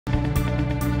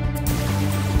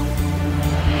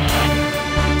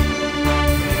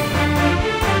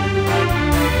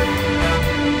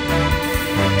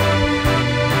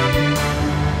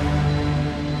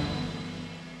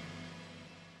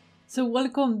So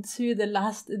welcome to the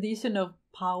last edition of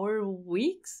Power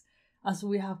Weeks, as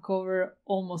we have covered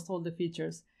almost all the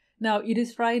features. Now it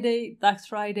is Friday, DAX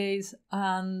Fridays,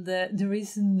 and there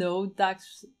is no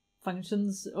DAX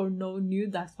functions or no new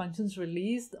DAX functions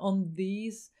released on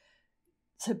this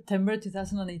September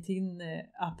 2018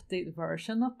 update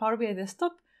version of Power BI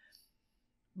Desktop.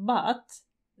 But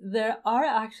there are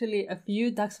actually a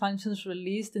few DAX functions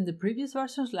released in the previous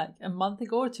versions, like a month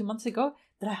ago or 2 months ago,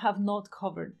 that I have not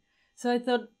covered. So I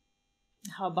thought,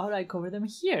 how about I cover them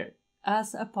here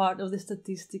as a part of the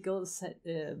statistical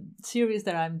series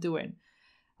that I'm doing.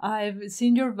 I've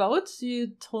seen your votes. You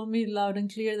told me loud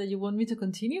and clear that you want me to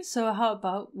continue. So how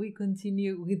about we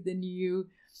continue with the new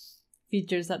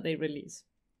features that they release?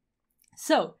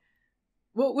 So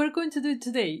what we're going to do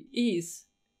today is,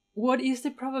 what is the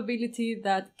probability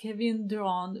that Kevin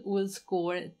Durant will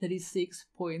score 36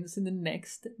 points in the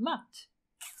next match?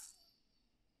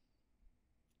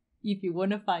 If you want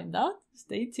to find out,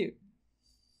 stay tuned.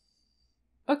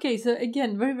 Okay, so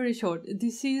again, very short.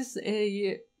 This is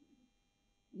a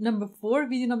video number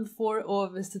 4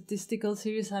 of a statistical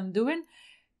series I'm doing.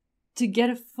 To get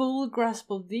a full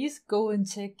grasp of this, go and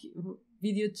check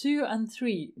video 2 and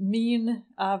 3, mean,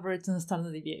 average, and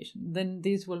standard deviation. Then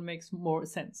this will make more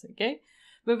sense, okay?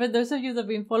 But for those of you that have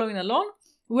been following along,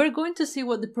 we're going to see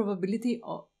what the probability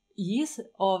is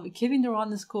of Kevin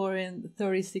Durant scoring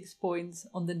 36 points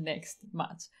on the next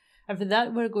match. After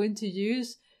that, we're going to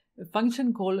use a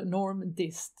function called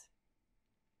NORM.DIST.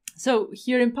 So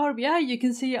here in Power BI, you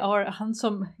can see our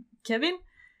handsome Kevin.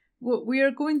 What we are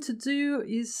going to do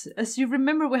is, as you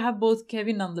remember, we have both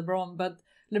Kevin and LeBron, but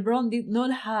LeBron did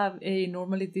not have a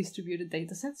normally distributed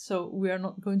dataset, so we are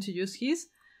not going to use his.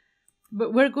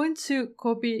 But we're going to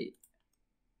copy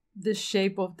the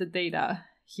shape of the data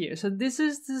here. So this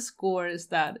is the scores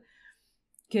that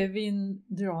Kevin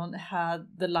Durant had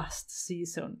the last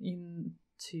season in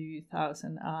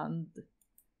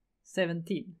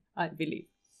 2017, I believe.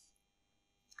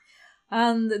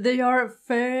 And they are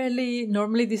fairly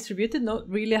normally distributed, not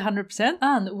really 100%.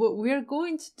 And what we're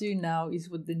going to do now is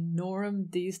what the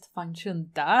NORM.DIST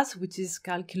function does, which is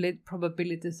calculate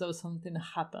probabilities of something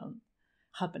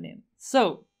happening.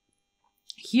 So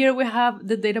here we have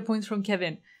the data points from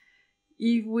Kevin.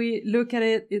 If we look at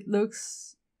it, it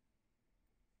looks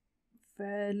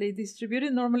fairly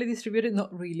distributed, normally distributed,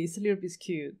 not really, it's a little bit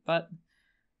skewed, but...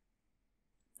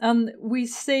 And we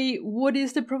say, what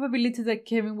is the probability that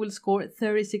Kevin will score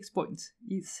 36 points?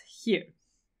 Is here.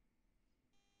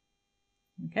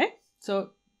 Okay,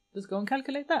 so let's go and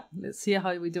calculate that. Let's see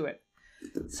how we do it.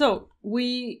 So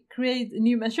we create a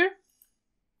new measure.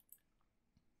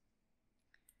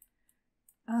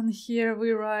 And here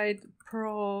we write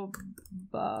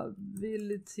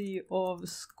probability of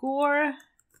score,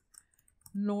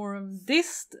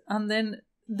 NORM.DIST, and then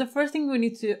the first thing we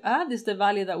need to add is the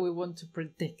value that we want to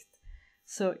predict.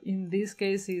 So in this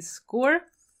case is score.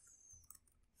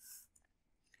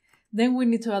 Then we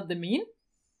need to add the mean,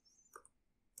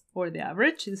 or the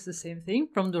average, it's the same thing,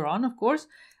 from Durant, of course.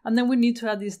 And then we need to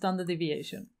add the standard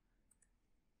deviation.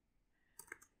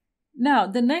 Now,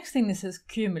 the next thing is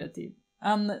cumulative.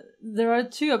 And there are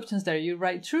two options there. You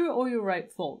write true or you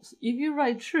write false. If you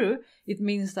write true, it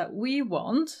means that we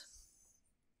want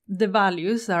the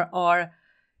values that are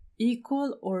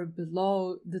equal or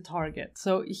below the target.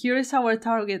 So here is our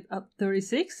target at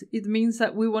 36. It means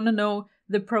that we want to know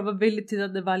the probability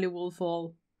that the value will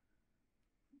fall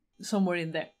somewhere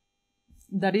in there.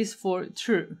 That is for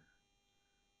true.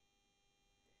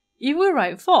 If we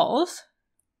write false,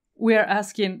 we are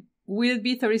asking, will it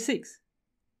be 36?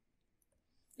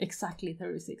 Exactly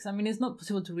 36. I mean, it's not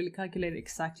possible to really calculate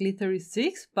exactly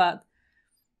 36, but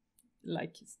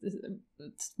like it's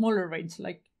a smaller range,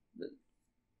 like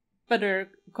better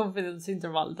confidence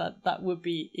interval, that would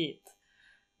be it.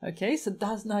 Okay, so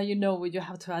that's now you know what you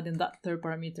have to add in that third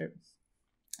parameter.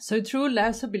 So true,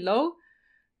 less or below.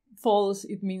 False,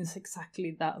 it means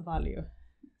exactly that value.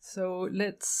 So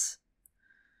let's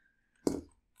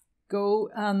go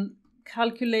and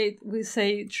calculate. We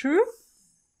say true.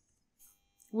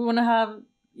 We want to have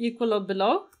equal or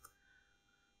below.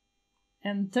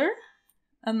 Enter.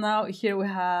 And now here we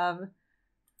have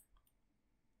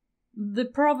the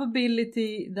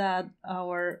probability that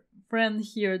our friend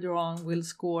here, Durant, will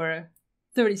score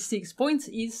 36 points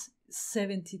is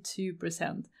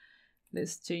 72%.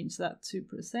 Let's change that to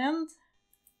 %.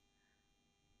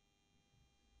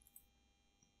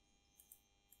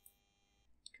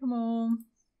 Come on.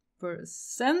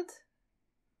 Percent.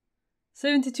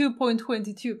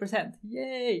 72.22%.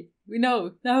 Yay! We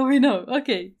know. Now we know.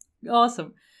 Okay.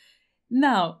 Awesome.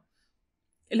 Now,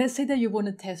 let's say that you want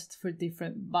to test for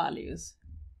different values.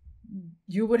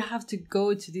 You would have to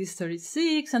go to this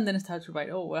 36 and then start to write,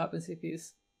 oh, what happens if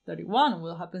it's 31?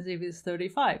 What happens if it's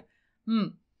 35?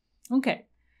 Okay.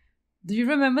 Do you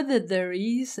remember that there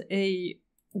is a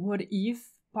what if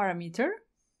parameter?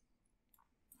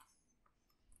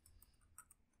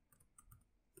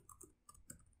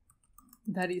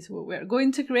 That is what we're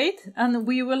going to create, and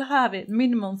we will have it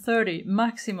minimum 30,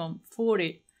 maximum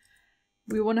 40.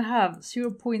 We want to have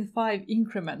 0.5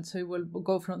 increment, so it will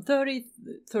go from 30,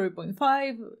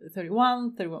 30.5,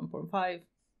 31, 31.5.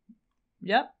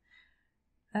 Yeah.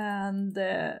 And,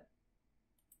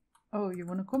 oh, you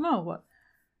want to come out? What?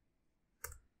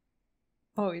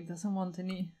 Oh, it doesn't want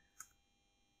any.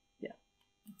 Yeah.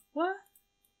 What?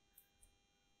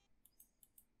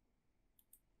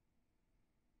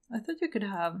 I thought you could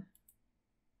have.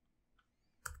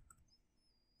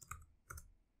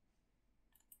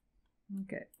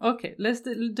 Okay, let's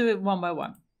do it one by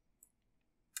one.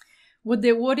 What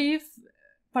the what if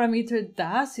parameter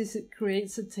does is it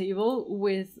creates a table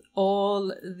with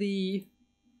all the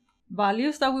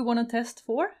values that we want to test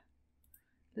for.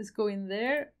 Let's go in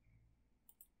there.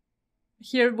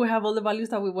 Here we have all the values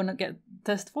that we want to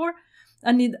test for,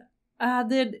 and it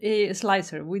added a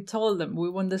slicer. We told them we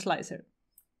want the slicer.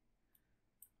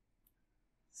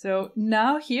 So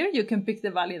now here you can pick the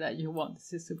value that you want.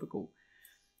 This is super cool.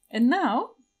 And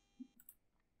now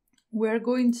we're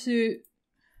going to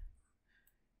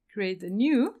create a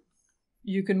new.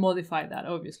 You can modify that,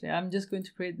 obviously. I'm just going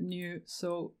to create a new,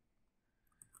 so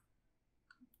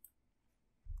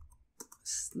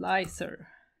slicer.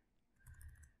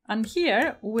 And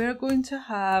here we're going to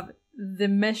have the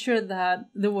measure that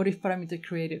the what if parameter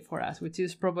created for us, which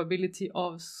is probability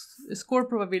of score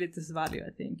probabilities value,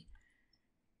 I think.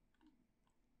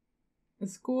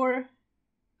 Score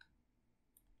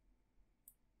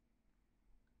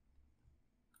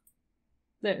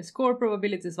there, score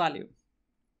probabilities value.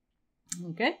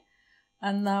 Okay,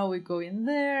 and now we go in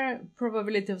there,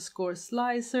 probability of score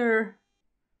slicer.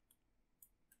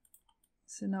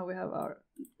 So now we have our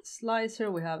slicer,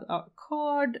 we have our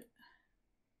card.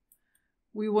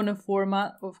 We want to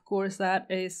format, of course, that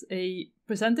is a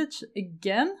percentage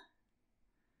again.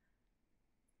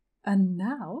 And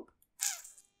now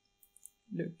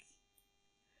look,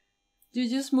 you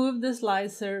just move the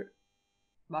slicer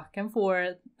back and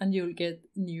forth and you'll get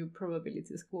new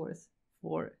probability scores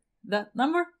for that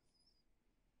number.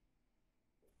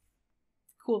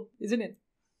 Cool, isn't it?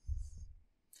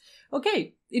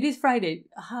 Okay, it is Friday.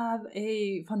 Have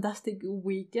a fantastic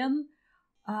weekend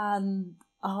and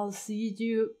I'll see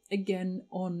you again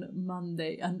on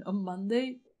Monday. And on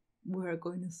Monday, we're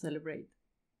going to celebrate.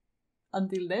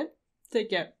 Until then, take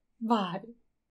care. Bye.